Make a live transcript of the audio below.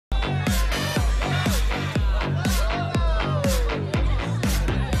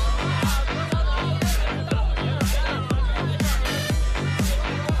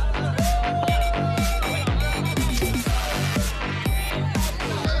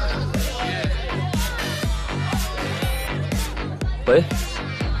喂，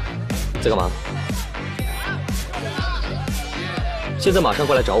在干嘛？现在马上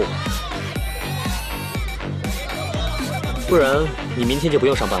过来找我，不然你明天就不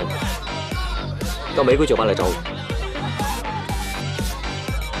用上班了。到玫瑰酒吧来找我。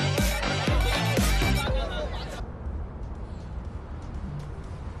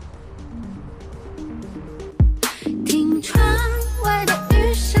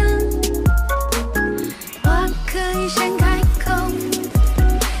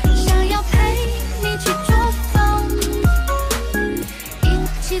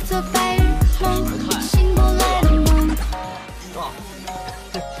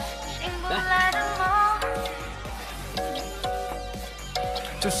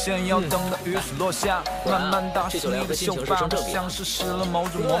 就先要等到雨水落下，慢慢打湿你的秀发，像是施了某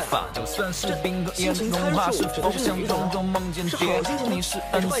种魔法。就算是冰河也能融化，是否像种种梦见蝶？你是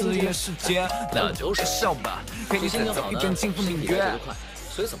恩赐也是劫，那就接受吧，陪你再走一遍清风明月。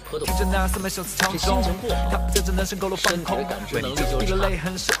 听着那300小时唱中，他在这男生佝偻放空，为你滴了泪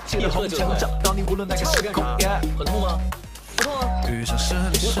痕，舍弃了红墙，找到你无论哪个时空。很痛吗？不痛啊。遇上是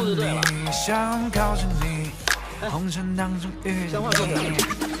你是你，想靠近你，红尘当中遇见你。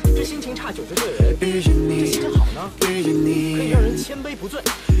这心情差90岁人，遇见你，心情好呢，遇见你，可以让人千杯不醉。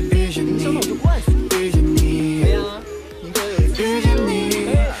遇见你，想到我就灌死你。遇见你，哎呀，你可有遇见你，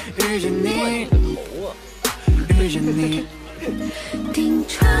遇见你，遇见你。 听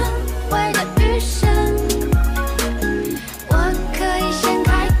窗外的雨声，我可以先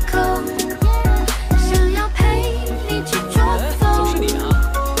开口，想要陪你去捉风，就是你啊！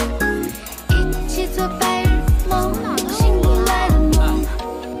一起做白日梦，醒不来的梦。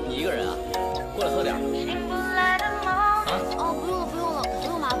你一个人啊？过来喝点。醒不来的梦。啊？哦，不用了，不用了，不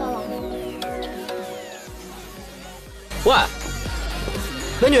用麻烦了。喂，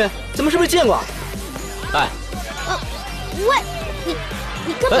美女，咱们是不是见过？哎。 喂，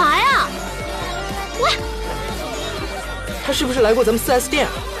你干嘛呀？喂，他是不是来过咱们4S店？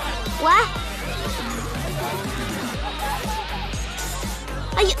喂，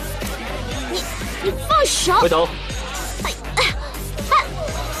哎呀，你放手！回头。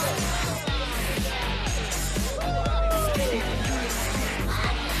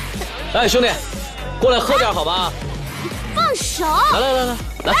哎，兄弟，过来喝点好吗？放手！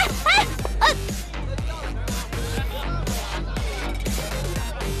来。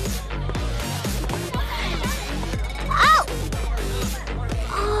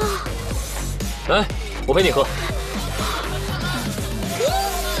来，我陪你喝。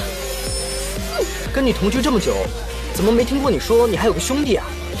跟你同居这么久，怎么没听过你说你还有个兄弟啊？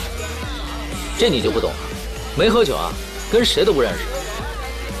这你就不懂了。没喝酒啊，跟谁都不认识。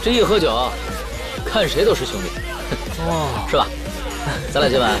这一喝酒，看谁都是兄弟。哦，是吧？咱俩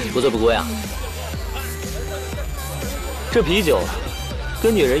今晚不醉不归啊。这啤酒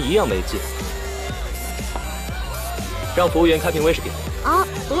跟女人一样没劲。让服务员开瓶威士忌。啊，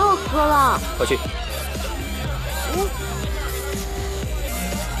不用喝了。快去。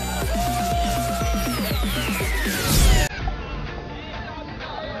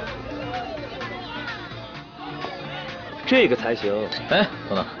这个才行。哎，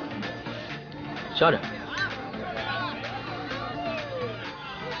等等，下着。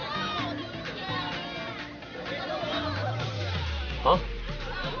好，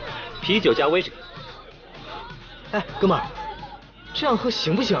啤酒加威士忌。哎，哥们儿。 这样喝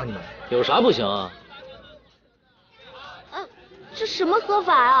行不行啊？你们有啥不行啊？这什么喝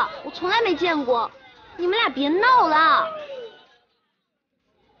法啊？我从来没见过。你们俩别闹了。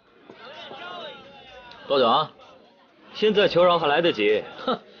多久啊？现在求饶还来得及。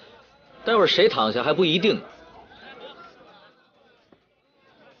哼，待会儿谁躺下还不一定呢。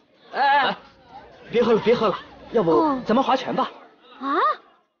哎，别喝了，别喝了，要不咱们划拳吧？啊？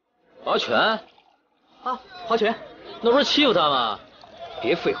划拳？啊，划拳。 那不是欺负他吗？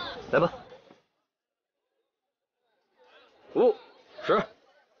别废话，来吧。5、10，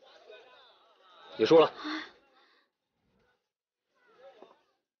你输了。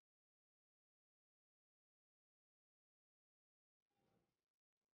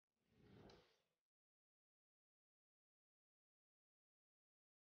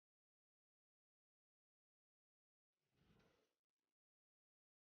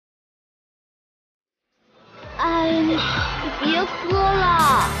哎，你别喝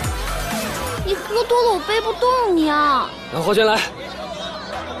了，你喝多了我背不动你啊！让花圈来，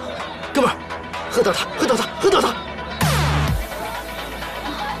哥们儿，喝倒他，喝倒他，喝倒他！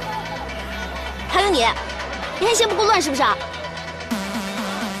还有你，你还嫌不够乱是不是啊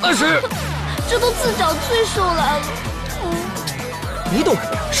？20，这都自找罪受来了。你懂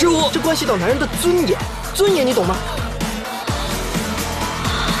什么呀？15，这关系到男人的尊严，尊严你懂吗？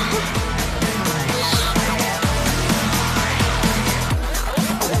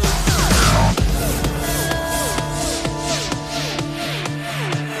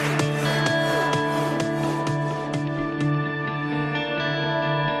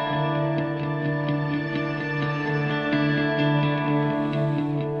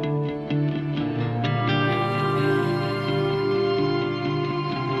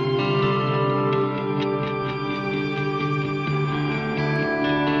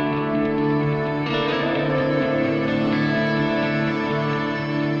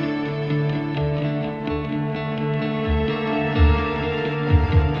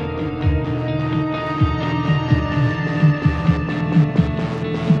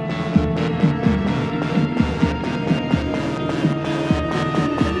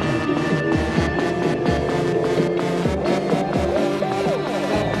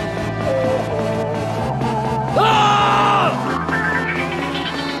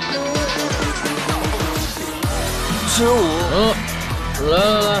 15。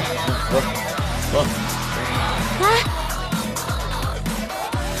来，喝。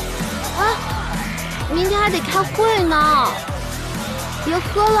明天还得开会呢，别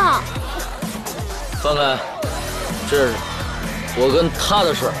喝了。放开，这是我跟他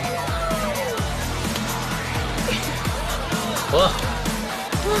的事儿。喝。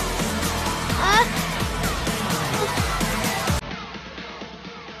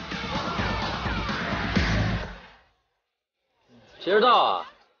接着倒啊！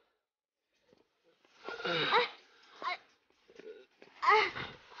坐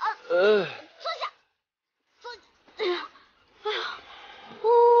下，哎呀，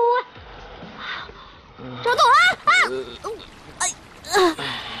赵董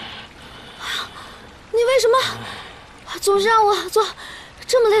你为什么总是让我做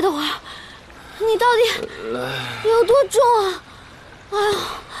这么累的活？你到底有多重啊？哎呀！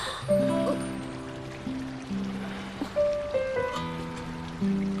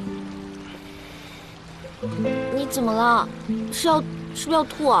你怎么了？是不是要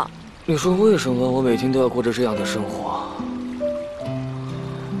吐啊？你说为什么我每天都要过着这样的生活？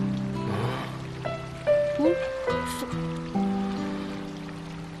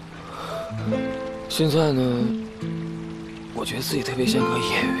现在呢，我觉得自己特别像个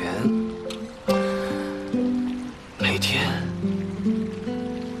演员，每天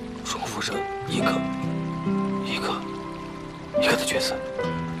重复着一个的角色。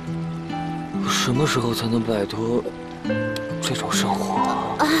什么时候才能摆脱这种生活？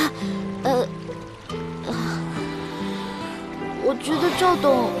我觉得赵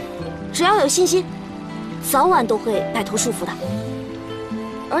董只要有信心，早晚都会摆脱束缚的。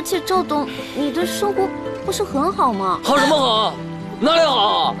而且赵董，你的生活不是很好吗？好什么好？哪里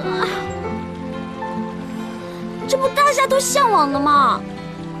好？这不大家都向往的吗？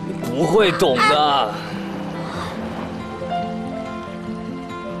你不会懂的。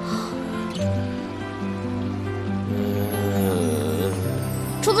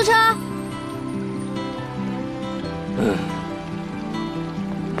出租车。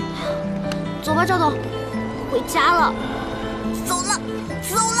走吧，赵董，回家了。走了。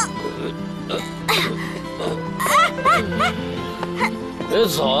别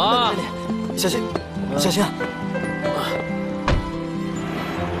走啊！小心，小心啊！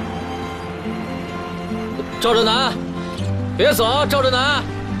赵正南，别走啊！赵正南，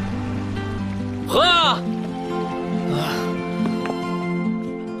喝啊！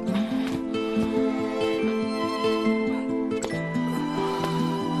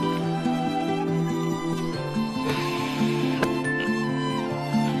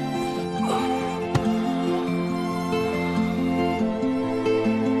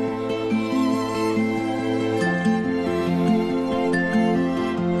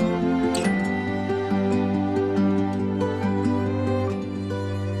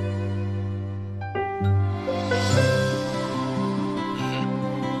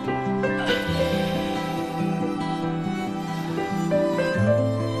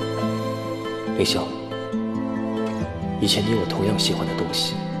凌霄，以前你有同样喜欢的东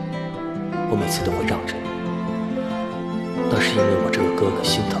西，我每次都会让着你，那是因为我这个哥哥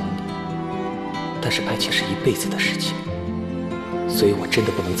心疼你。但是爱情是一辈子的事情，所以我真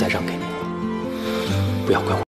的不能再让给你了，不要怪我。